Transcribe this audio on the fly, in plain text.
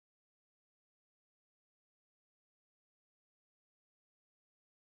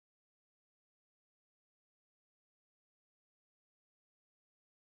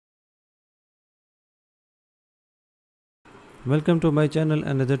Welcome to my channel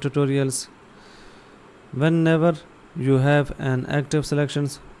and other tutorials. Whenever you have an active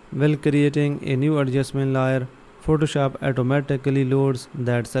selections while creating a new adjustment layer, Photoshop automatically loads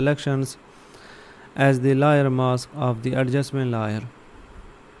that selections as the layer mask of the adjustment layer.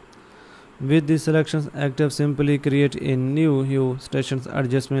 With the selections active, simply create a new hue stations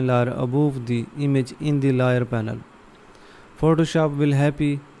adjustment layer above the image in the layer panel. Photoshop will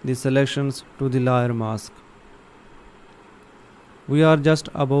apply the selections to the layer mask. We are just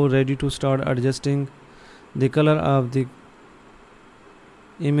about ready to start adjusting the color of the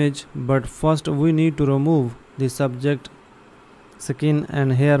image, but first we need to remove the subject skin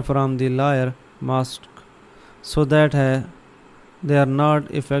and hair from the layer mask so that they are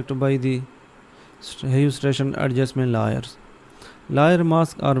not affected by the hue station adjustment layers. Layer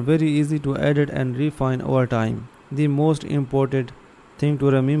masks are very easy to edit and refine over time. The most important thing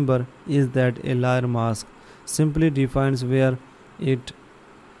to remember is that a layer mask simply defines where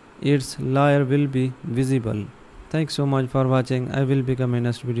its layer will be visible. Thanks so much for watching. I will become in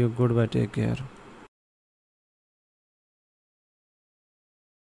next video. Goodbye, take care.